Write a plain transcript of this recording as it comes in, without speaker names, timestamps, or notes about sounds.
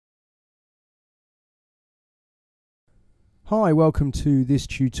Hi, welcome to this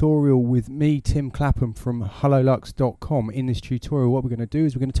tutorial with me, Tim Clapham from helloluxx.com. In this tutorial, what we're going to do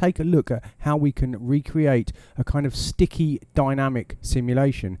is we're going to take a look at how we can recreate a kind of sticky dynamic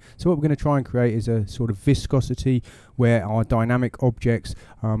simulation. So what we're going to try and create is a sort of viscosity where our dynamic objects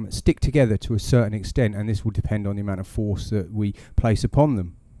stick together to a certain extent, and this will depend on the amount of force that we place upon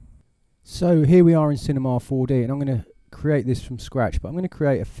them. So here we are in Cinema 4D, and I'm going to create this from scratch, but I'm going to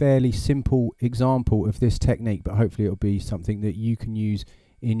create a fairly simple example of this technique, but hopefully it'll be something that you can use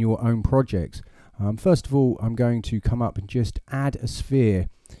in your own projects. First of all, I'm going to come up and just add a sphere.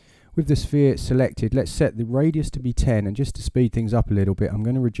 With the sphere selected, let's set the radius to be 10, and just to speed things up a little bit, I'm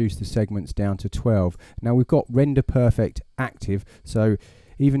going to reduce the segments down to 12. Now we've got render perfect active, so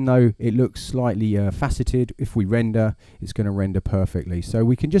even though it looks slightly faceted, if we render, it's going to render perfectly. So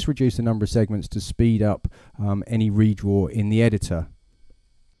we can just reduce the number of segments to speed up any redraw in the editor.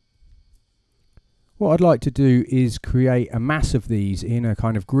 What I'd like to do is create a mass of these in a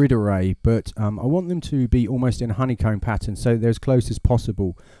kind of grid array, but I want them to be almost in a honeycomb pattern, so they're as close as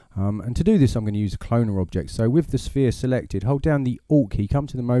possible. And to do this, I'm going to use a cloner object. So with the sphere selected, hold down the Alt key, come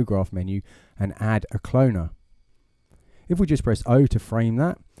to the Mograph menu, and add a cloner. If we just press O to frame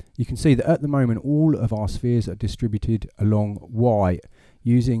that, you can see that at the moment all of our spheres are distributed along Y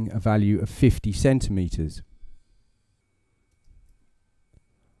using a value of 50 centimeters.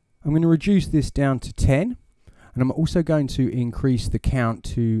 I'm going to reduce this down to 10, and I'm also going to increase the count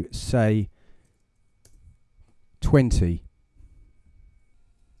to, say, 20.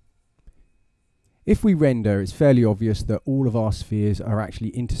 If we render, it's fairly obvious that all of our spheres are actually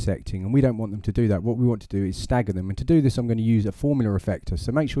intersecting, and we don't want them to do that. What we want to do is stagger them, and to do this I'm going to use a formula effector.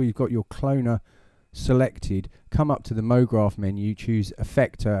 So make sure you've got your cloner selected, come up to the Mograph menu, choose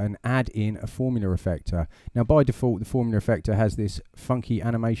effector, and add in a formula effector. Now by default the formula effector has this funky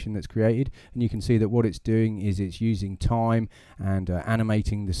animation that's created, and you can see that what it's doing is it's using time and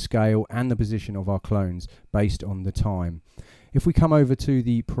animating the scale and the position of our clones based on the time. If we come over to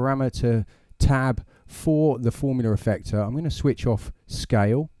the parameter tab for the formula effector, I'm going to switch off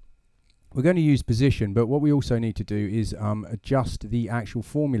scale. We're going to use position, but what we also need to do is adjust the actual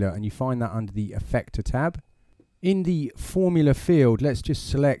formula, and you find that under the effector tab. In the formula field, let's just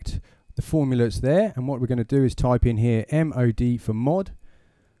select the formula that's there, and what we're going to do is type in here MOD for mod,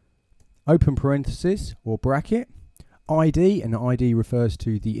 open parenthesis or bracket, ID, and the ID refers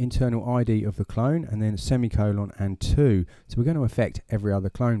to the internal ID of the clone, and then semicolon and 2. So we're going to affect every other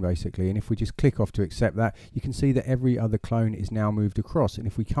clone basically, and if we just click off to accept that, you can see that every other clone is now moved across, and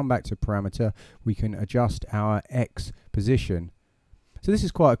if we come back to parameter we can adjust our X position. So this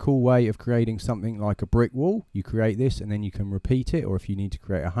is quite a cool way of creating something like a brick wall. You create this and then you can repeat it, or if you need to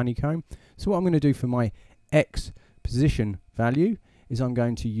create a honeycomb. So what I'm going to do for my X position value is I'm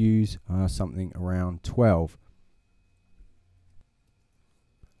going to use something around 12.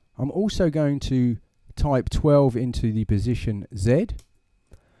 I'm also going to type 12 into the position Z,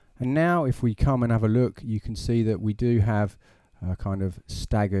 and now if we come and have a look, you can see that we do have a kind of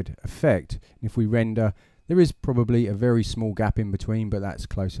staggered effect. And if we render, there is probably a very small gap in between, but that's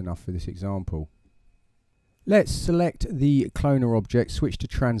close enough for this example. Let's select the cloner object, switch to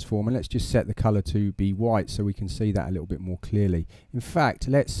transform, and let's just set the color to be white so we can see that a little bit more clearly. In fact,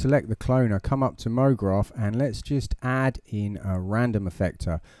 let's select the cloner, come up to Mograph, and let's just add in a random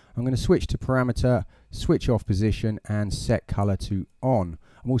effector. I'm going to switch to parameter, switch off position, and set color to on.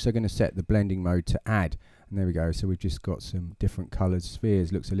 I'm also going to set the blending mode to add, and there we go. So we've just got some different colored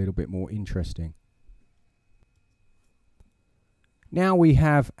spheres. Looks a little bit more interesting. Now we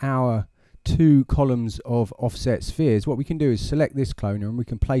have our two columns of offset spheres. What we can do is select this cloner, and we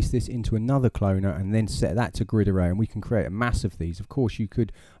can place this into another cloner and then set that to grid array, and we can create a mass of these. Of course you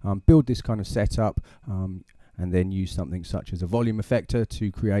could build this kind of setup and then use something such as a volume effector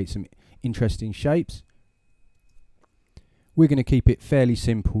to create some interesting shapes. We're going to keep it fairly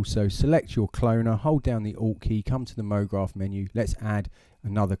simple, so select your cloner, hold down the Alt key, come to the Mograph menu, let's add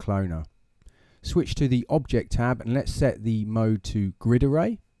another cloner. Switch to the Object tab and let's set the mode to grid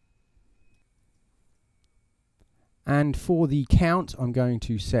array. And for the count, I'm going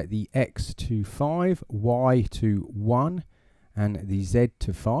to set the X to 5, Y to 1, and the Z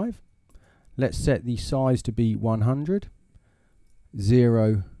to 5. Let's set the size to be 100,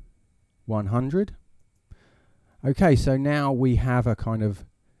 0, 100. Okay, so now we have a kind of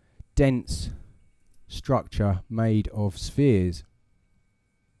dense structure made of spheres.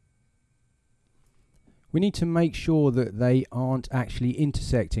 We need to make sure that they aren't actually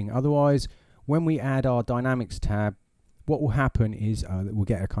intersecting, otherwise when we add our dynamics tab what will happen is that we'll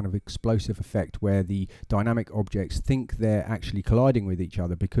get a kind of explosive effect where the dynamic objects think they're actually colliding with each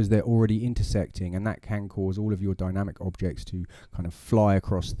other because they're already intersecting, and that can cause all of your dynamic objects to kind of fly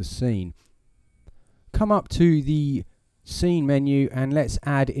across the scene. Come up to the scene menu and let's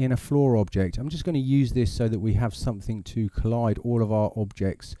add in a floor object. I'm just going to use this so that we have something to collide all of our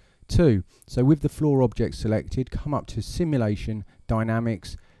objects to. So with the floor object selected, come up to Simulation,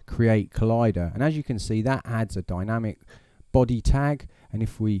 Dynamics, Create Collider, and as you can see that adds a dynamic body tag, and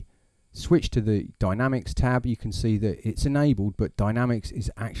if we switch to the Dynamics tab you can see that it's enabled but Dynamics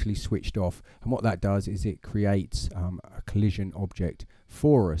is actually switched off, and what that does is it creates a collision object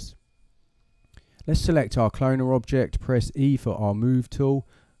for us. Let's select our cloner object, press E for our move tool,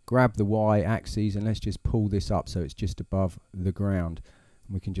 grab the Y axis and let's just pull this up so it's just above the ground,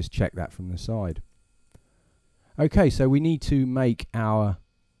 and we can just check that from the side. Okay, so we need to make our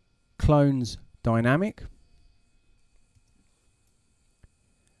clones dynamic.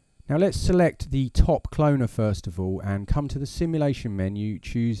 Now let's select the top cloner first of all and come to the simulation menu,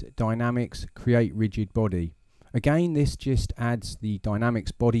 choose Dynamics, Create Rigid Body. Again, this just adds the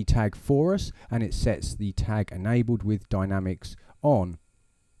Dynamics body tag for us and it sets the tag enabled with Dynamics on.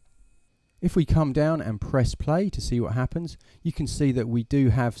 If we come down and press play to see what happens, you can see that we do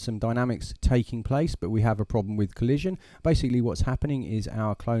have some dynamics taking place, but we have a problem with collision. Basically what's happening is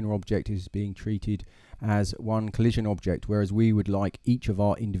our cloner object is being treated as one collision object, whereas we would like each of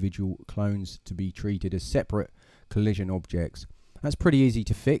our individual clones to be treated as separate collision objects. That's pretty easy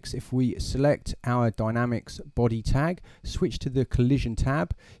to fix. If we select our Dynamics body tag, switch to the collision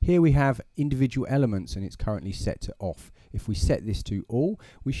tab, here we have individual elements and it's currently set to off. If we set this to all,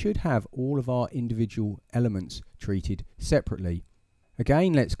 we should have all of our individual elements treated separately.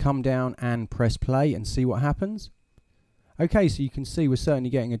 Again, let's come down and press play and see what happens. Okay, so you can see we're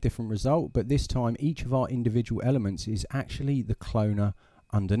certainly getting a different result, but this time each of our individual elements is actually the cloner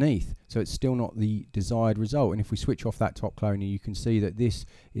underneath, so it's still not the desired result. And if we switch off that top cloner, you can see that this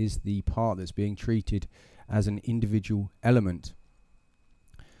is the part that's being treated as an individual element.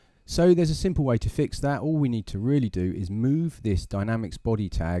 So there's a simple way to fix that. All we need to really do is move this Dynamics body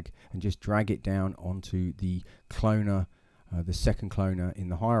tag and just drag it down onto the cloner, the second cloner in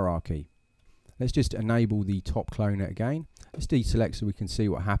the hierarchy. Let's just enable the top cloner again. Let's deselect so we can see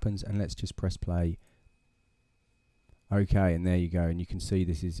what happens, and let's just press play. Okay, and there you go, and you can see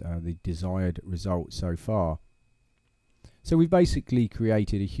this is the desired result so far. So we've basically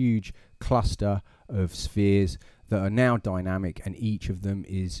created a huge cluster of spheres that are now dynamic, and each of them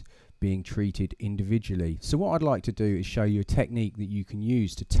is being treated individually. So what I'd like to do is show you a technique that you can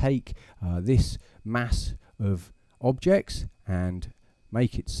use to take this mass of objects and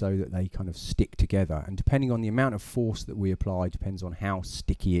make it so that they kind of stick together, and depending on the amount of force that we apply depends on how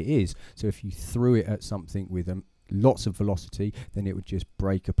sticky it is. So if you threw it at something with lots of velocity, then it would just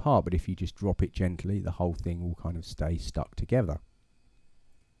break apart, but if you just drop it gently, the whole thing will kind of stay stuck together.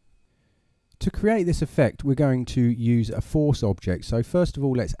 To create this effect, we're going to use a force object. So first of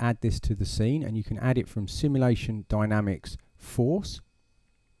all, let's add this to the scene, and you can add it from Simulation, Dynamics, Force.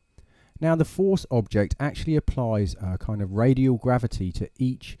 Now the force object actually applies a kind of radial gravity to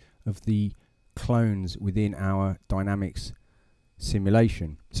each of the clones within our Dynamics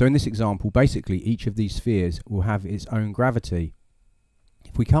simulation. So in this example, basically each of these spheres will have its own gravity.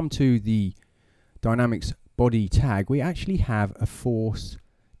 If we come to the Dynamics body tag, we actually have a force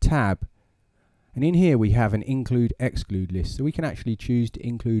tab, and in here we have an include exclude list, so we can actually choose to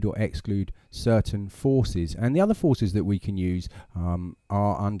include or exclude certain forces, and the other forces that we can use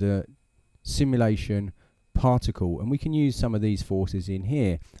are under simulation particle, and we can use some of these forces in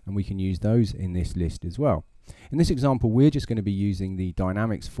here, and we can use those in this list as well. In this example, we're just going to be using the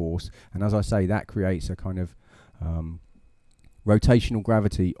dynamics force, and as I say, that creates a kind of rotational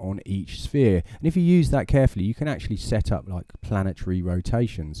gravity on each sphere, and if you use that carefully you can actually set up like planetary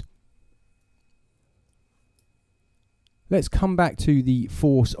rotations. Let's come back to the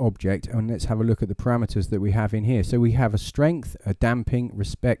force object and let's have a look at the parameters that we have in here. So we have a strength, a damping,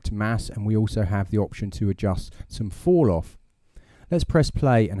 respect, mass, and we also have the option to adjust some fall off. Let's press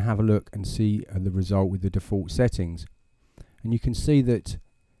play and have a look and see the result with the default settings. And you can see that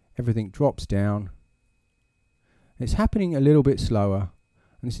everything drops down. It's happening a little bit slower,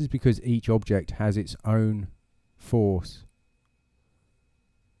 and this is because each object has its own force.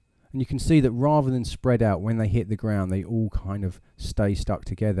 And you can see that rather than spread out when they hit the ground, they all kind of stay stuck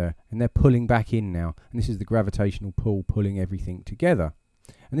together, and they're pulling back in now, and this is the gravitational pull pulling everything together.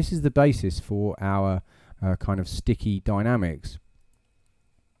 And this is the basis for our kind of sticky dynamics.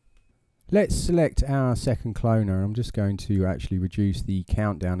 Let's select our second cloner. I'm just going to actually reduce the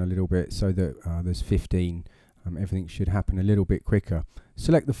countdown a little bit so that there's 15 everything should happen a little bit quicker.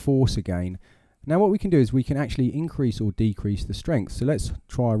 Select the force again. Now what we can do is we can actually increase or decrease the strength. So let's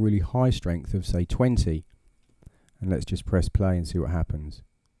try a really high strength of say 20, and let's just press play and see what happens.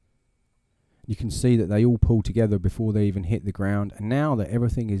 You can see that they all pull together before they even hit the ground, and now that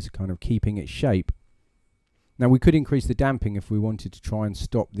everything is kind of keeping its shape. Now we could increase the damping if we wanted to try and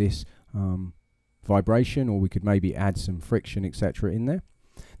stop this vibration, or we could maybe add some friction, etc. in there.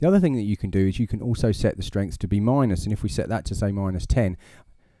 The other thing that you can do is you can also set the strength to be minus, and if we set that to say -10,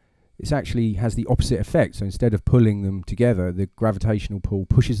 it actually has the opposite effect. So instead of pulling them together, the gravitational pull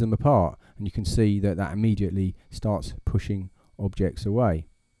pushes them apart, and you can see that that immediately starts pushing objects away.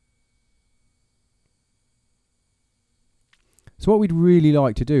 So what we'd really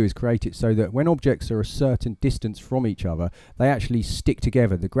like to do is create it so that when objects are a certain distance from each other, they actually stick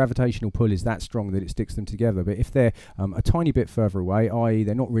together. The gravitational pull is that strong that it sticks them together. But if they're a tiny bit further away, i.e.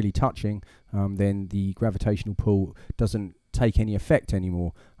 they're not really touching, then the gravitational pull doesn't take any effect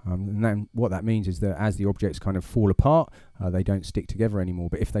anymore. And then what that means is that as the objects kind of fall apart, they don't stick together anymore.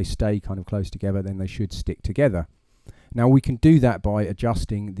 But if they stay kind of close together, then they should stick together. Now we can do that by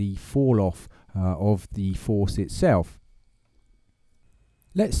adjusting the fall off of the force itself.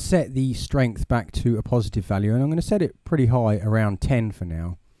 Let's set the strength back to a positive value, and I'm going to set it pretty high, around 10 for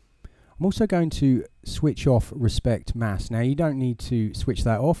now. I'm also going to switch off respect mass. Now you don't need to switch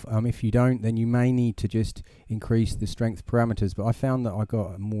that off. If you don't, then you may need to just increase the strength parameters, but I found that I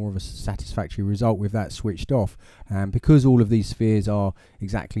got more of a satisfactory result with that switched off. Because all of these spheres are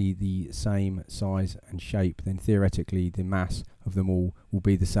exactly the same size and shape, then theoretically the mass of them all will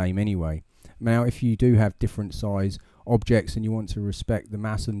be the same anyway. Now if you do have different size objects and you want to respect the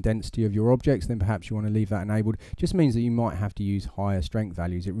mass and density of your objects, then perhaps you want to leave that enabled. It just means that you might have to use higher strength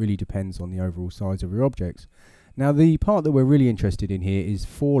values. It really depends on the overall size of your objects. Now the part that we're really interested in here is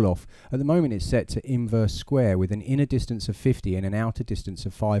fall off. At the moment it's set to inverse square with an inner distance of 50 and an outer distance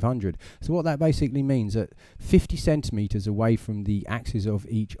of 500. So what that basically means that 50 centimeters away from the axis of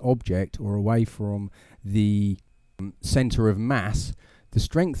each object, or away from the center of mass, the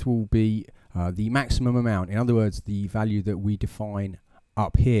strength will be the maximum amount, in other words the value that we define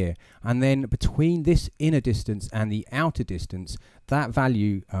up here, and then between this inner distance and the outer distance, that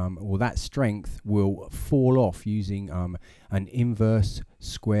value or that strength will fall off using an inverse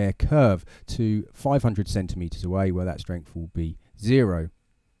square curve to 500 centimeters away, where that strength will be 0.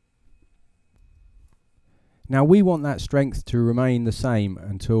 Now we want that strength to remain the same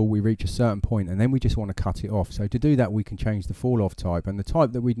until we reach a certain point, and then we just want to cut it off. So to do that we can change the fall off type, and the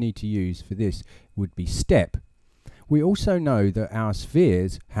type that we'd need to use for this would be step. We also know that our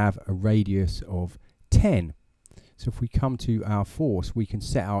spheres have a radius of 10. So if we come to our force, we can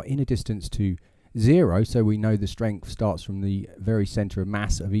set our inner distance to 0, so we know the strength starts from the very center of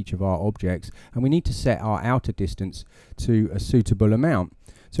mass of each of our objects, and we need to set our outer distance to a suitable amount.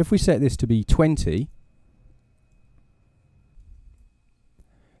 So if we set this to be 20,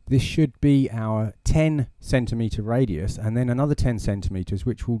 this should be our 10 centimeter radius, and then another 10 centimeters,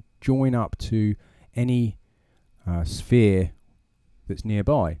 which will join up to any sphere that's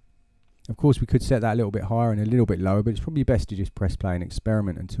nearby. Of course, we could set that a little bit higher and a little bit lower, but it's probably best to just press play and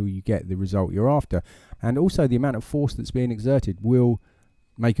experiment until you get the result you're after. And also the amount of force that's being exerted will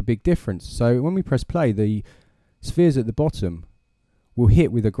make a big difference. So when we press play, the spheres at the bottom will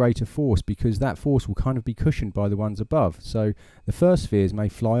hit with a greater force, because that force will kind of be cushioned by the ones above. So the first spheres may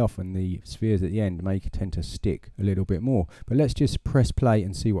fly off and the spheres at the end may tend to stick a little bit more. But let's just press play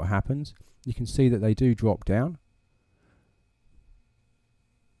and see what happens. You can see that they do drop down.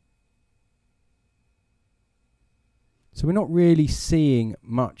 So we're not really seeing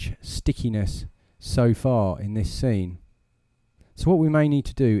much stickiness so far in this scene. So what we may need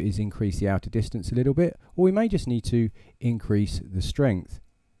to do is increase the outer distance a little bit, or we may just need to increase the strength.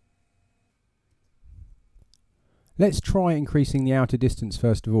 Let's try increasing the outer distance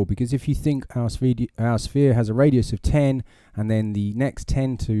first of all, because if you think our sphere has a radius of 10 and then the next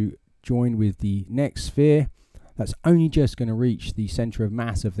 10 to join with the next sphere, that's only just going to reach the center of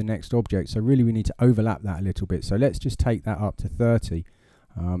mass of the next object. So really we need to overlap that a little bit. So let's just take that up to 30.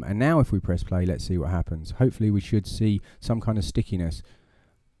 And now if we press play, let's see what happens. Hopefully we should see some kind of stickiness.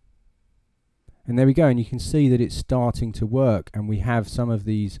 And there we go, and you can see that it's starting to work, and we have some of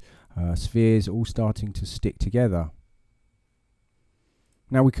these spheres all starting to stick together.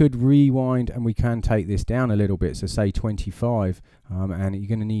 Now we could rewind and we can take this down a little bit, so say 25, and you're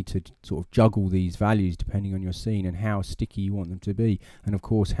going to need to sort of juggle these values depending on your scene and how sticky you want them to be, and of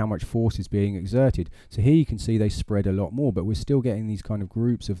course how much force is being exerted. So here you can see they spread a lot more, but we're still getting these kind of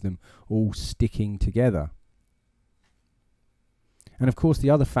groups of them all sticking together. And of course the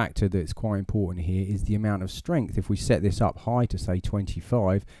other factor that's quite important here is the amount of strength. If we set this up high to say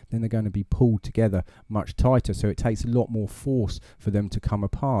 25, then they're going to be pulled together much tighter, so it takes a lot more force for them to come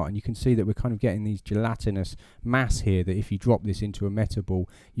apart. And you can see that we're kind of getting these gelatinous mass here, that if you drop this into a metal ball,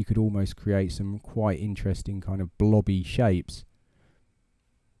 you could almost create some quite interesting kind of blobby shapes.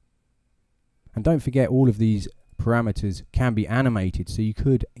 And don't forget, all of these parameters can be animated, so you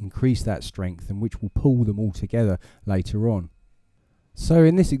could increase that strength, and which will pull them all together later on. So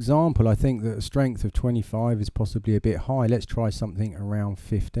in this example, I think that a strength of 25 is possibly a bit high. Let's try something around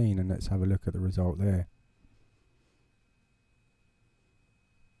 15 and let's have a look at the result there.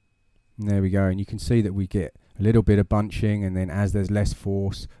 And there we go, and you can see that we get a little bit of bunching, and then as there's less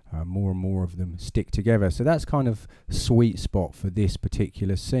force, more and more of them stick together. So that's kind of a sweet spot for this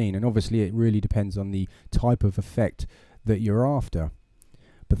particular scene, and obviously it really depends on the type of effect that you're after.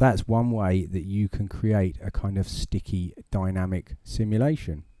 But that's one way that you can create a kind of sticky dynamic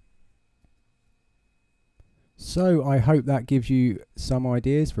simulation. So I hope that gives you some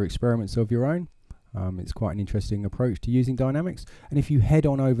ideas for experiments of your own. It's quite an interesting approach to using dynamics. And if you head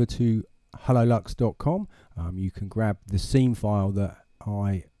on over to helloluxx.com, you can grab the scene file that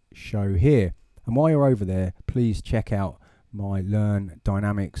I show here. And while you're over there, please check out my Learn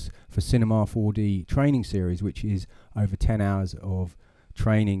Dynamics for Cinema 4D training series, which is over 10 hours of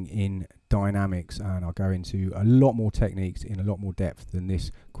training in dynamics, and I'll go into a lot more techniques in a lot more depth than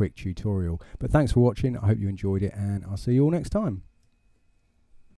this quick tutorial. But thanks for watching. I hope you enjoyed it, and I'll see you all next time.